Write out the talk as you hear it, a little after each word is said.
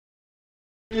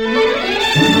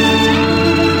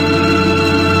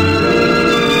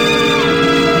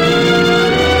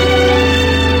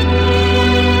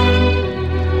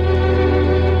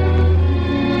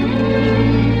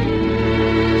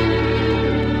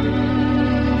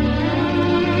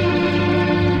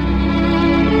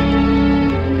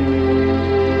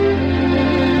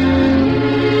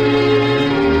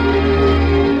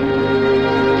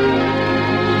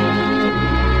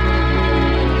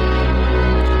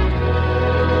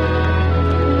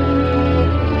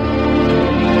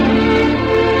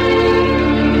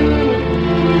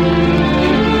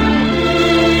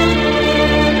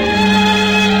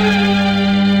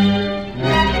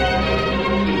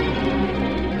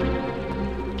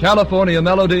California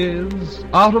Melodies,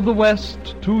 Out of the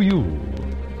West to You.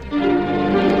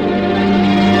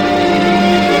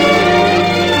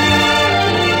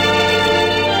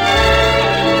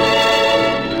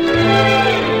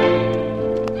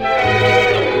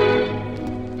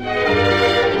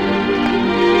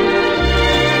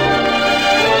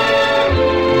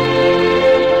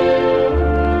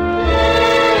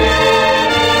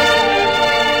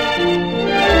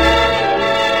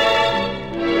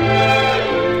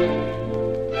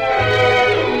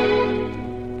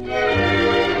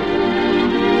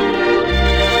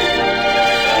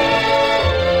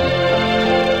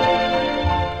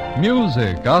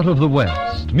 Music out of the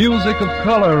West, music of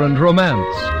color and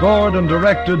romance, scored and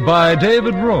directed by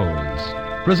David Rose,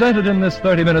 presented in this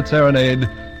 30-minute serenade,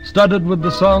 studded with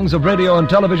the songs of radio and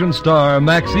television star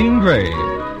Maxine Gray,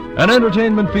 an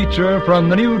entertainment feature from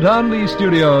the new Don Lee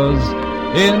Studios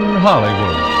in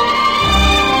Hollywood.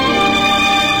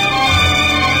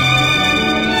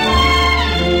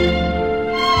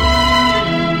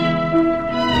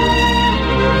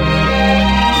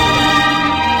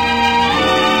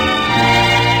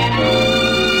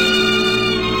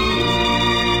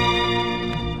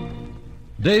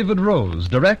 David Rose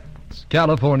directs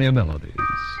California Melodies.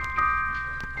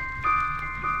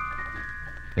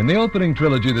 In the opening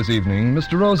trilogy this evening,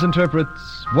 Mr. Rose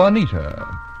interprets Juanita,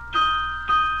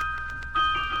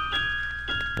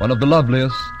 one of the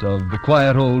loveliest of the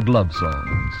quiet old love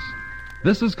songs.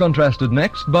 This is contrasted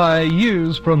next by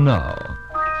Years from Now,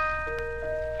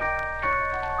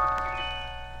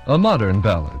 a modern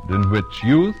ballad in which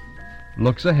youth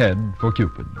looks ahead for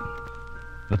Cupid.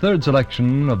 The third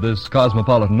selection of this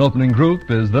cosmopolitan opening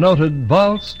group is the noted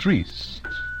Valse Triste,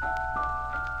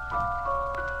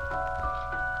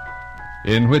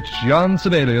 in which Jan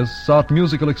Sibelius sought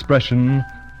musical expression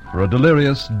for a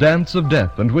delirious dance of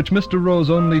death, and which Mr. Rose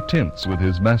only tints with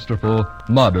his masterful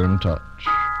modern touch.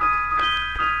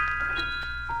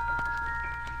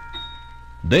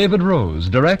 David Rose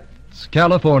directs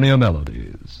California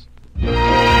Melodies.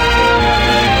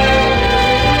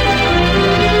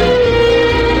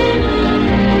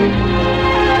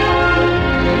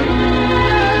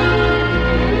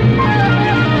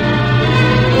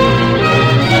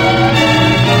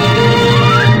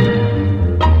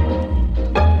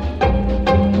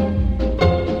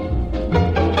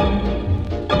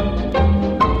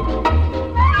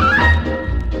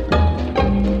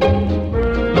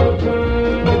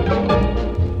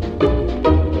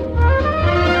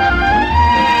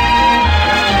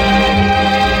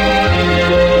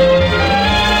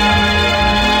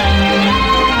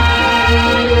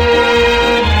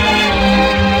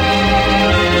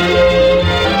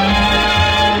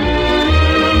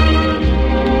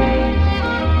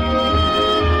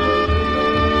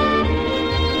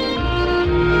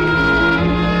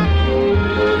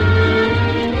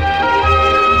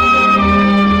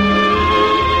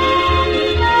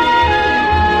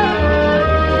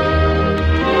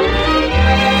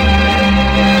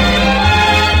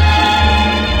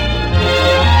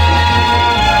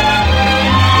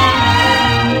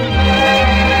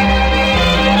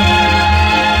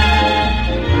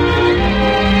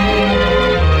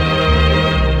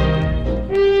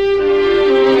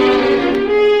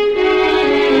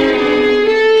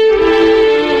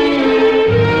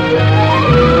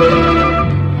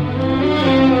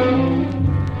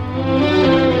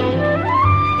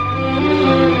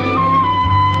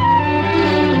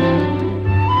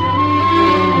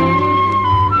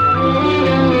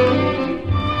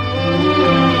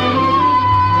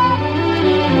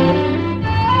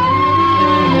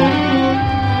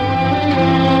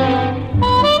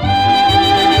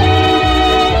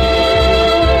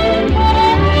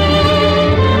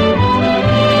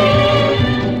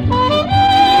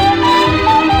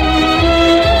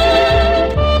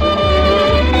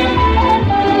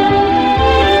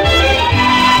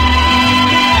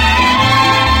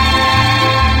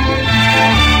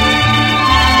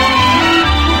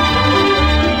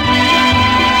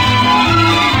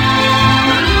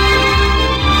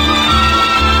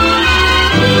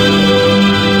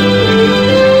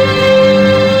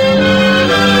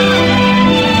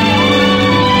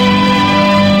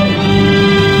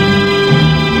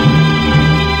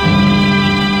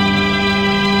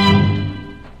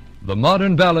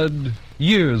 modern ballad,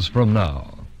 Years From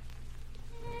Now.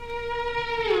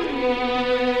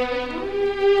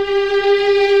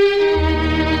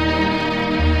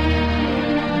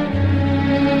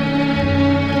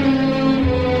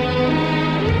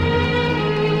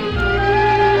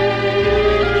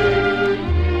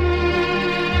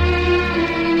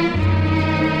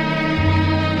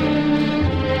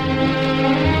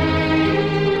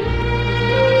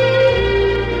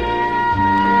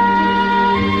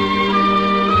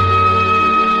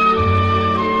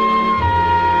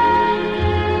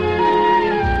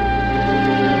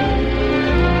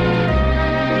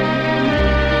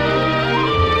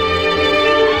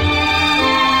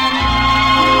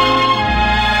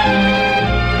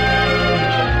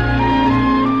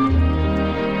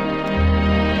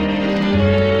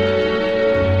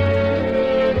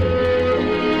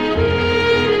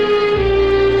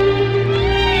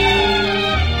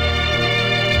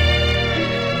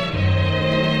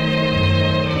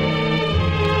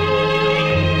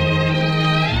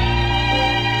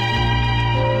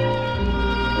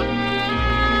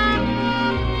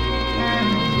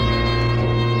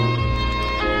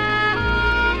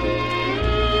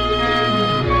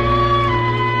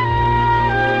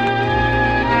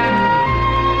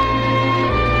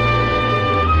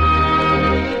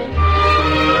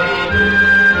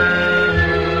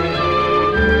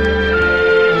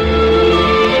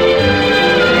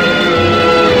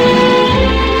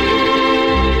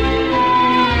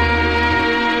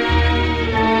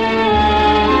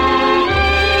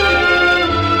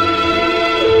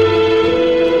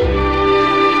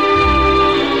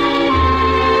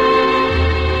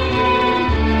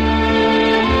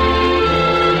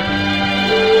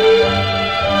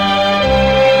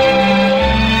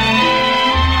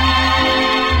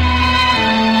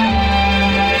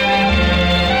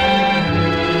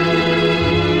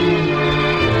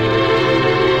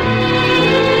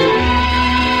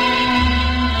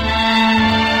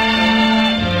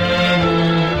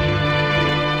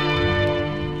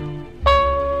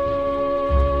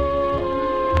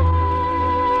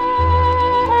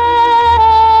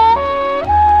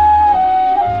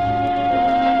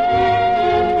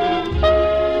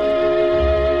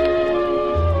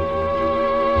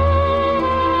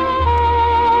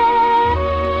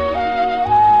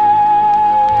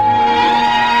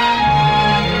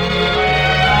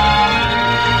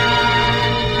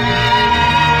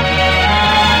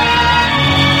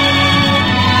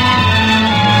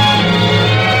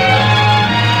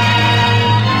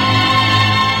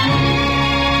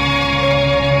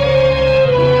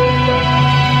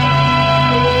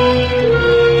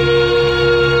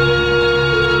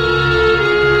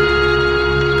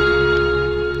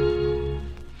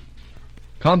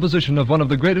 Composition of one of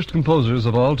the greatest composers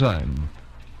of all time,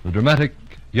 the dramatic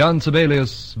Jan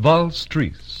Sibelius' Valse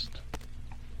Triste.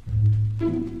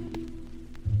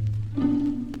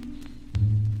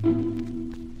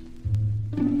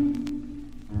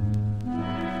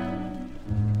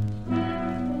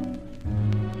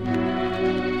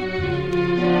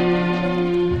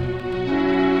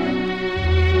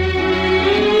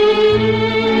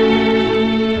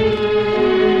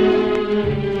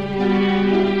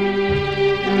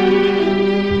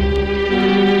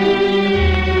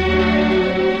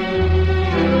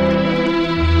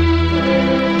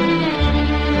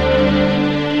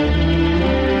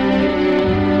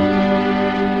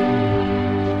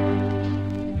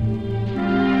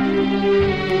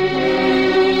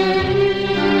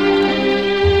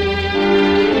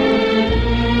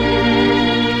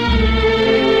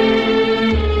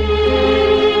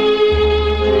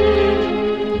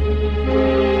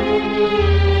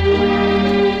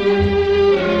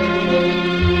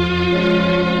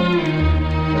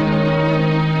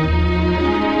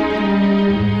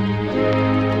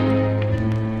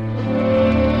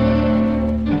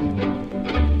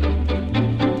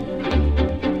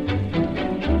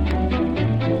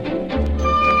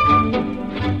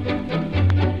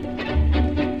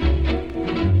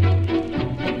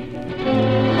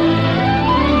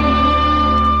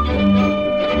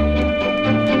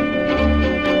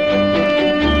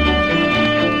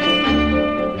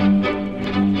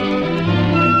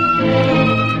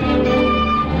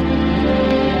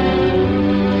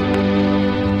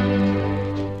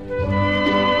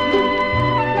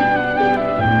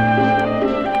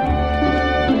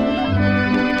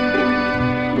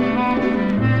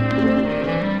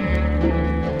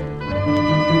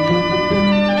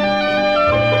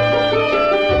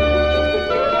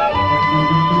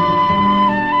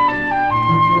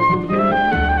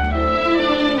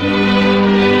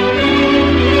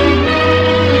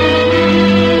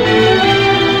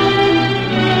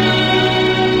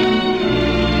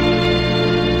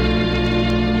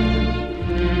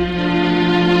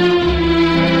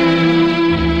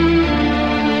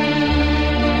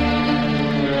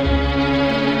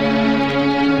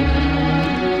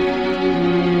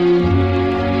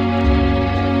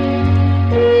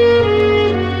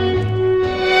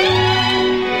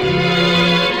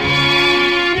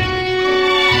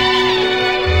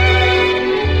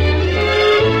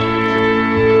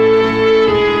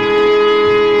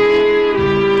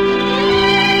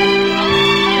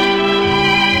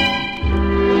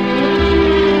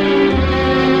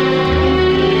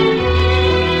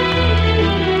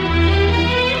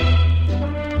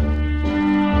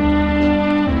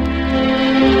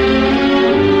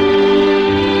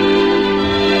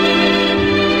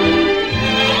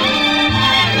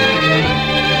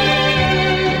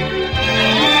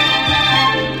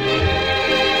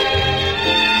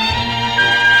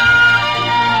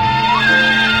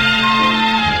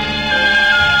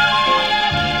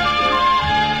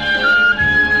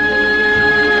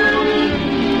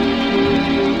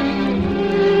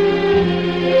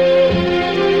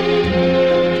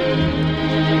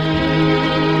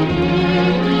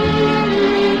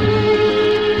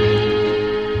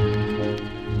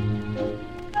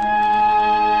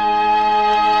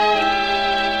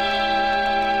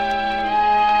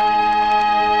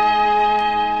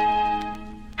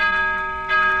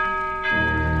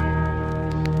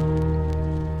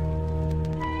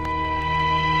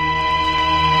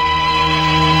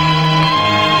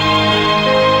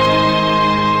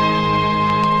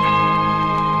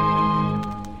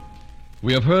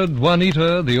 We have heard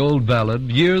Juanita, the old ballad,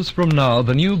 Years from Now,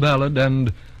 the new ballad,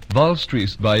 and Valse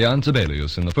Triste by Jan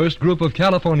Sibelius in the first group of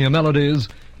California melodies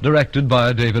directed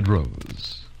by David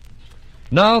Rose.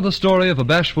 Now the story of a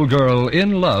bashful girl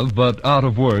in love but out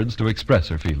of words to express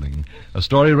her feeling. A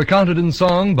story recounted in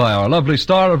song by our lovely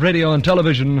star of radio and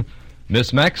television,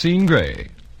 Miss Maxine Gray.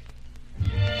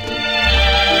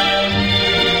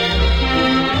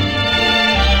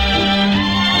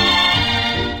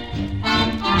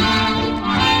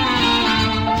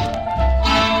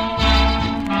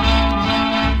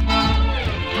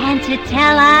 Can't you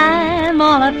tell I'm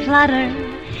all aflutter?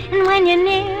 And when you're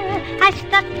near, I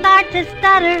start to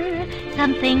stutter.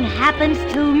 Something happens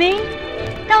to me,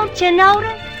 don't you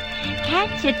notice?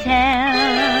 Can't you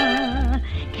tell?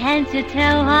 Can't you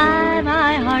tell why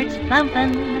my heart's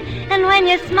thumping? And when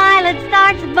you smile, it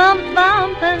starts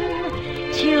bumping.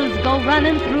 Chills go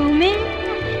running through me.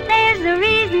 There's a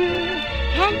reason,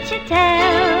 can't you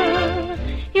tell?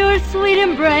 Your sweet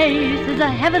embrace is a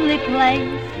heavenly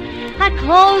place. I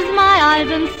close my eyes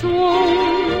and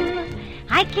swoon.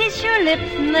 I kiss your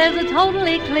lips and there's a total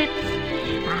eclipse.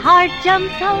 My heart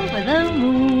jumps over the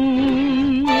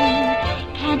moon.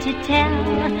 Can't you tell?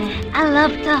 I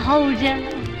love to hold you,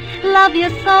 love you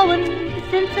so, and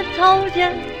since I've told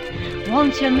you,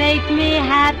 won't you make me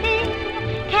happy?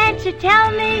 Can't you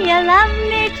tell me you love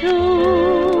me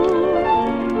too?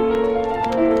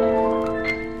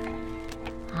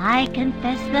 I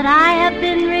confess that I have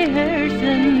been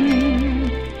rehearsing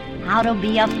how to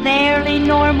be a fairly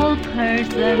normal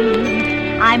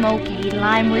person. I'm okay till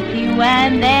I'm with you,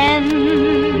 and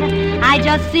then I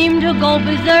just seem to go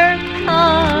berserk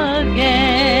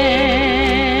again.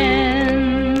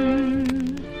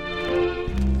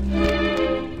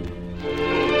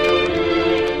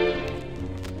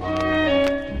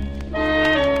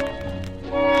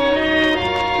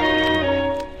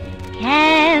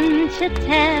 Can't you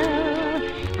tell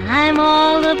I'm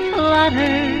all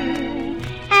aflutter?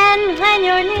 And when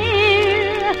you're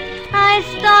near, I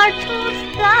start to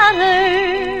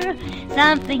stutter.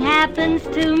 Something happens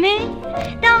to me,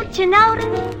 don't you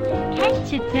notice?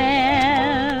 Can't you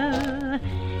tell?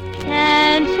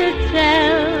 Can't you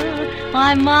tell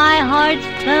why my heart's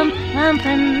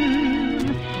thumping?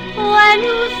 When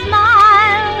you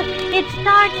smile, it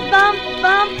starts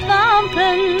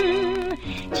bumping.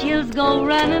 Chills go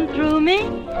running through me.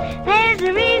 There's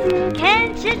a reason,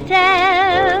 can't you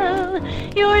tell?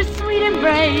 Your sweet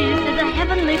embrace is a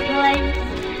heavenly place.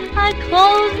 I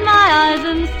close my eyes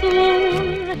and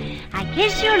swoon. I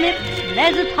kiss your lips,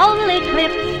 there's a total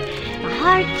eclipse. My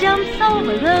heart jumps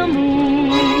over the moon.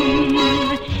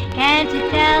 Can't you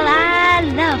tell I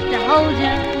love to hold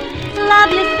you,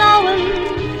 love you so, and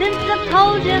since I've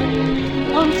told you,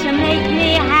 won't you make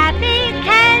me happy?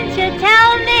 Can't you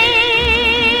tell me?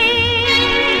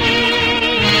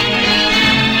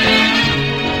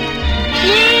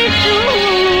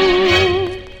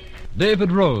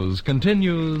 David Rose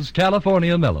continues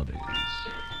California Melodies.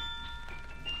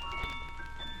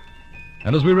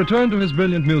 And as we return to his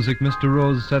brilliant music, Mr.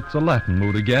 Rose sets a Latin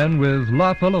mood again with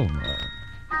La Paloma.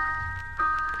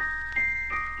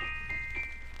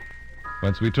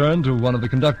 Whence we turn to one of the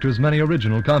conductor's many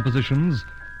original compositions,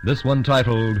 this one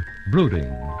titled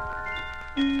Brooding.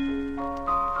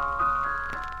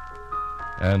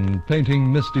 And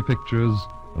painting misty pictures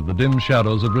of the dim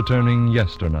shadows of returning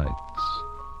yesternights.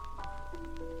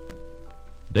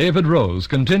 David Rose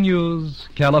continues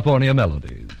California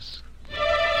Melodies.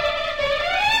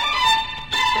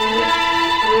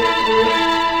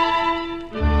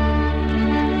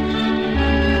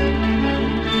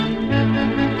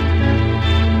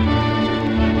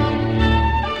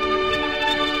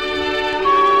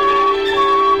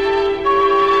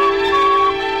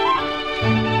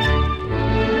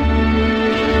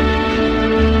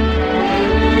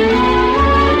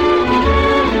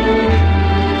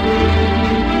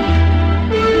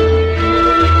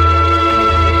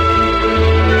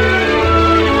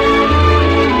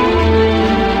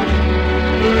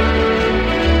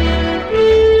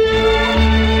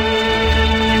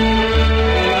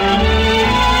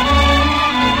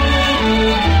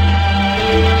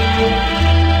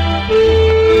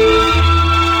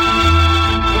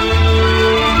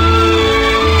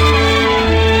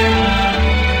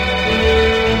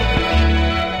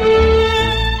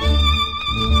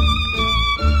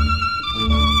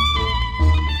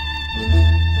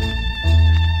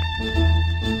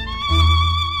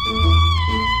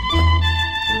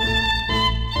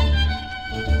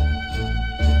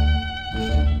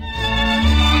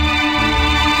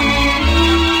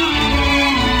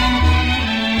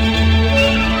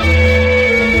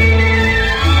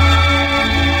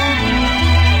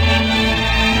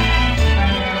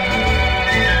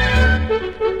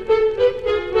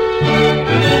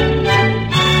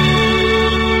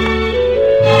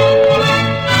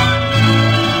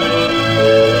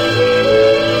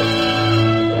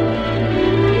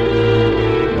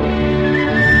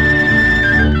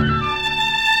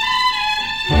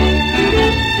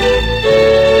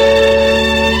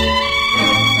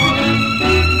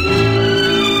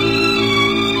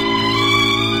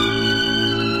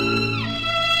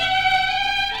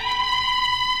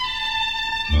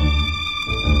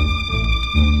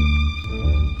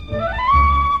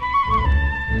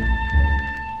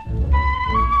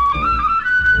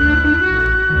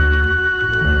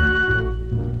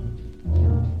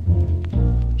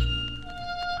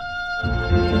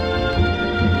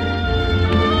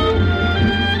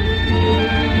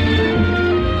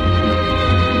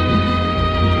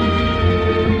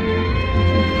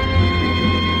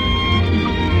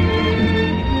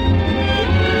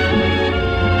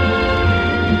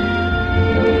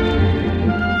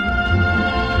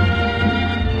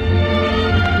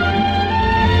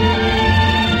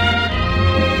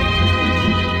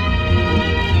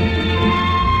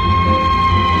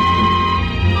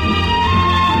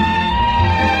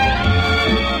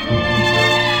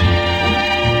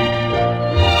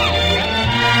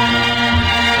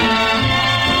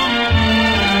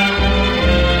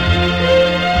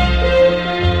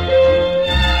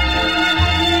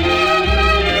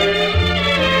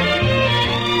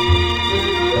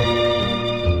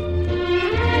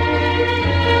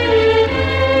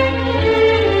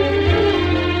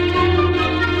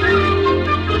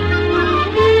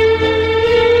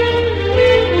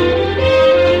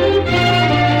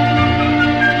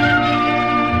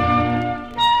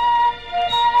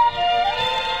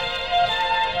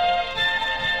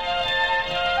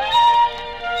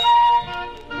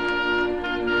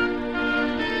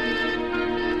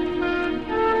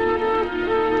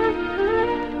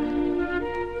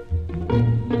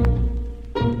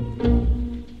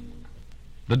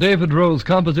 the David Rose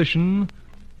composition,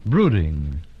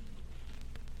 Brooding.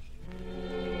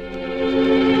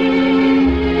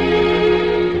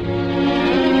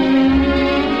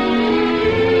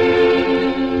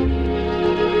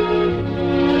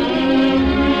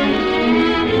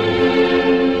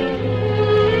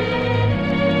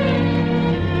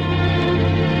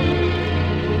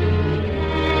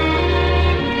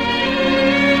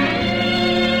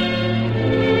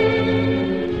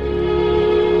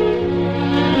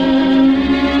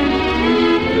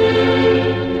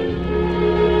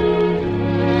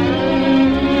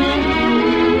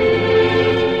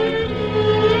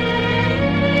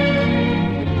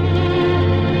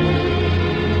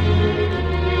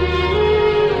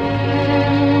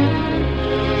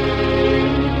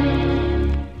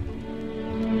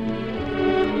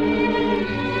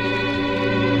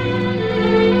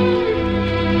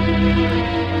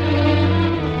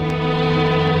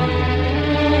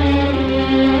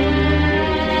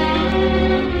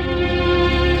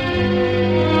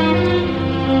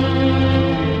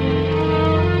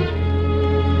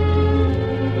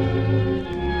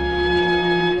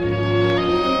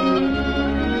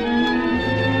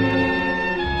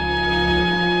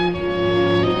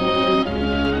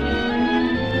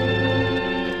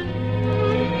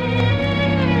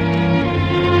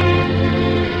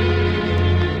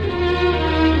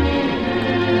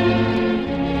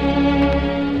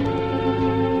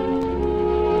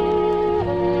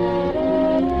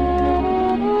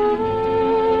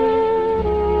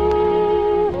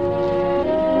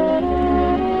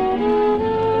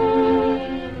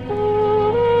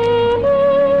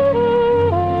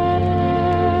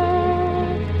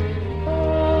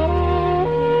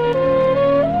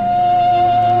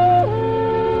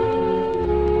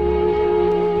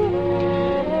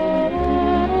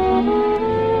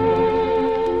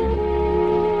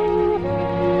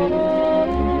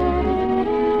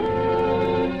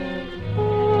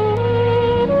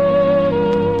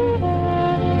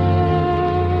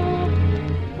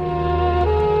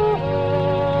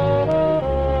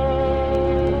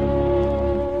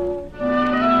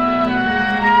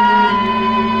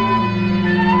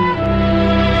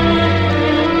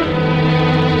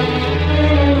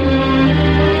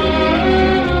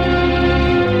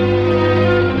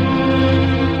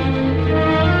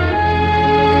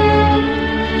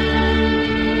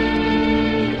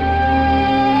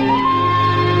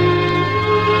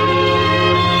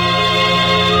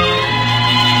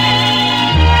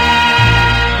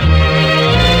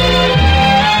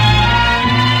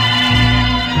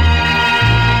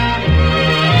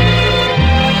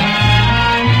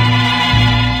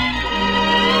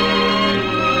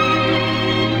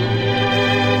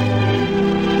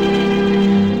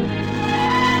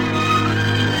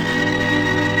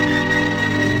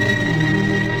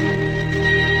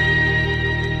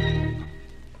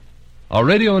 Our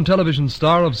radio and television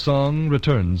star of song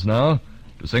returns now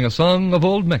to sing a song of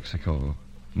old Mexico,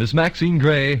 Miss Maxine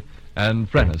Gray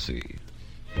and Frenesy.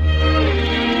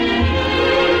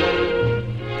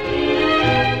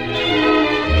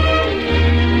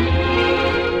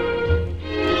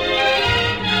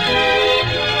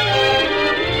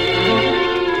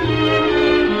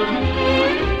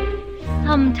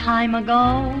 Some time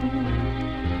ago,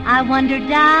 I wandered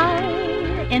down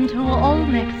into old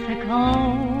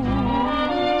Mexico.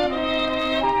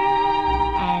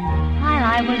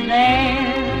 I was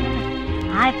there,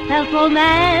 I felt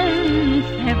romance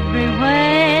everywhere.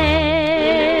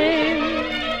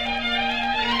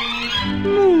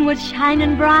 Moon was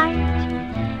shining bright,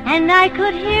 and I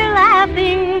could hear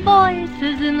laughing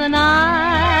voices in the night.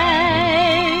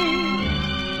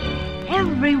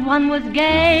 Everyone was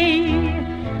gay,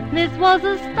 this was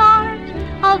the start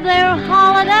of their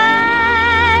holiday.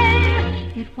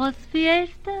 It was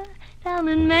fiesta down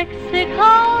in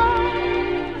Mexico.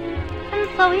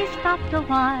 So he stopped a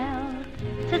while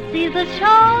to see the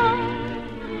show.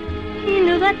 He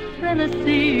knew that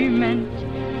Frenesy meant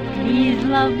please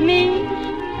love me,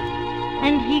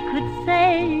 and he could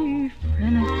say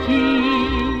Frenesy.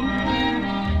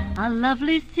 A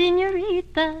lovely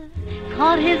señorita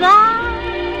caught his eye.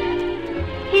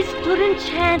 He stood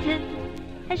enchanted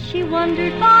as she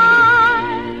wandered by,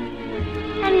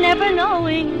 and never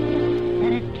knowing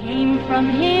that it came from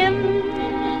him,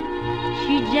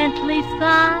 she gently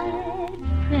sighed,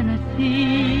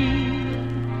 Frenesy.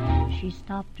 She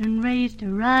stopped and raised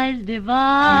her eyes divine.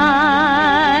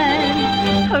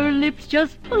 Her lips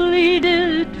just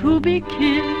pleaded to be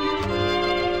kissed.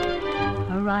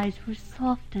 Her eyes were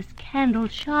soft as candle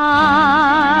shine.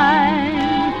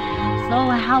 So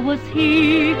how was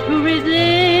he to resist?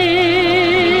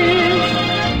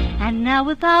 And now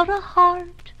without a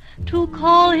heart to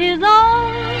call his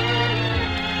own.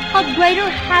 A greater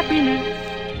happiness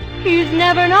he's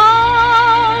never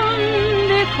known,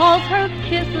 because her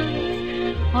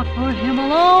kisses are for him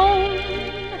alone.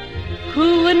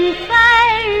 Who wouldn't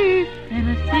say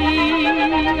Tennessee?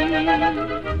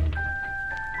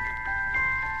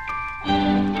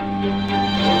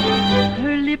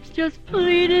 Her lips just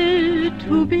pleaded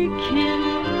to be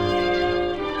kissed.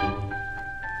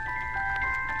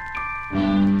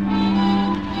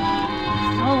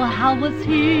 So how was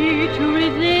he to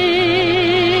resist?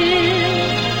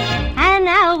 And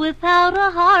now without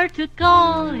a heart to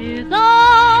call his own,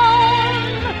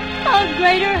 a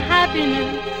greater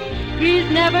happiness he's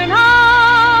never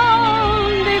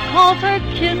known, because her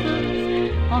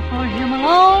kisses are for him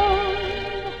alone.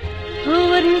 Who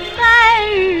wouldn't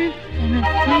say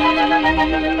Tennessee?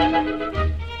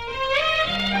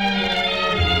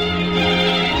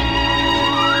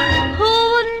 Who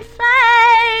wouldn't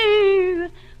say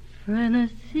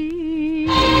Tennessee?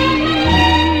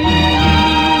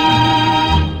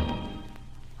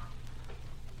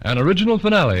 An original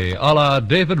finale a la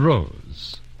David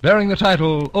Rose, bearing the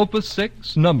title Opus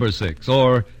 6, Number 6,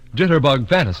 or Jitterbug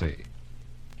Fantasy.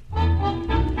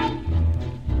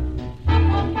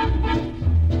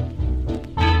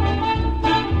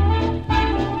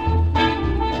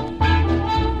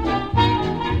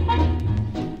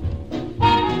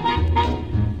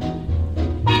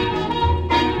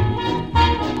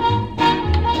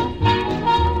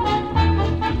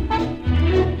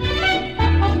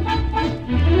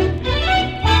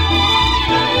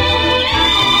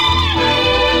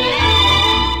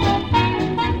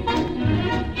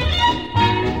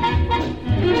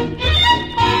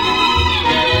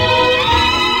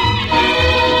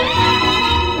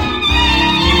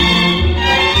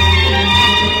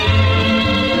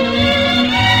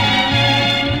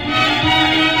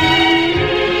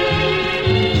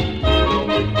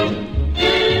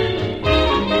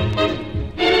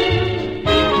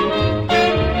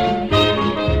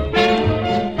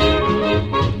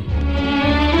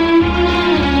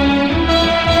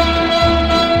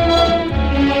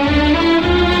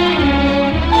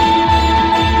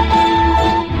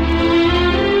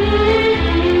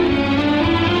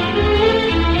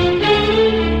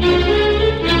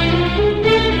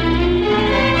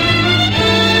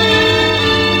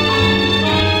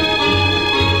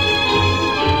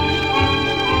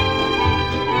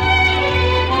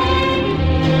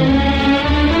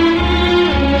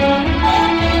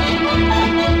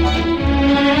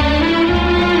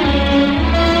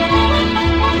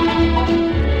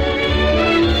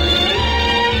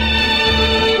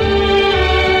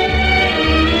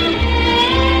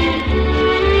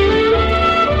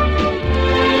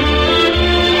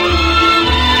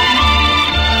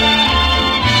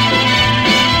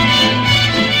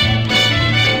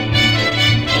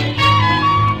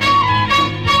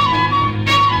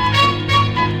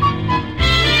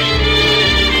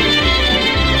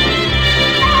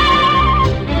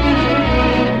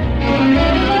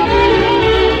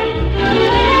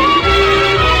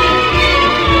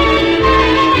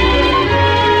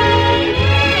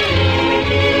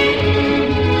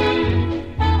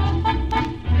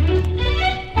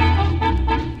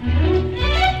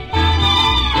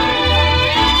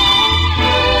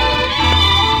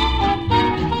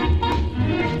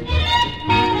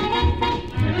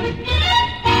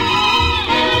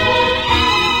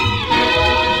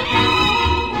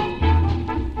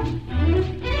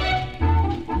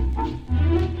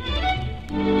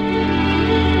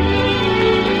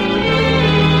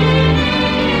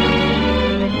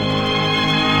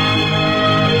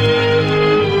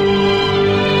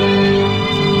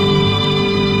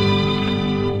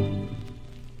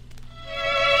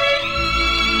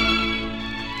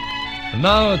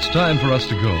 Now it's time for us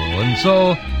to go, and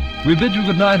so we bid you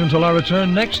good night until our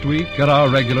return next week at our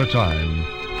regular time.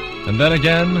 And then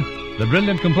again, the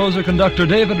brilliant composer-conductor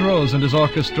David Rose and his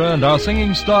orchestra and our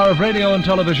singing star of radio and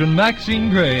television,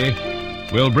 Maxine Gray,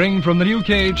 will bring from the new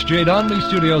KHJ Donnelly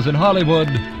Studios in Hollywood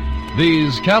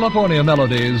these California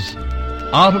melodies,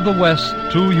 Out of the West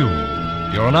to You.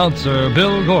 Your announcer,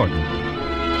 Bill Gordon.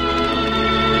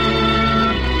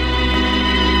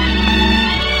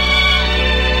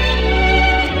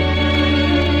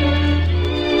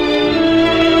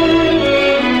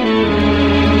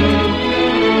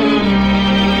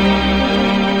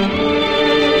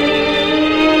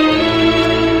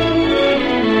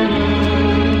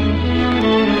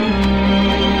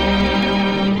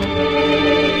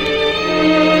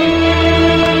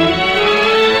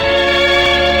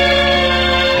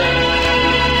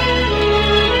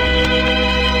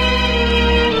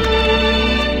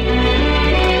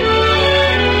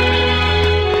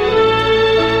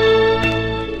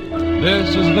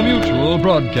 Mutual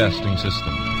Broadcasting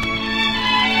System.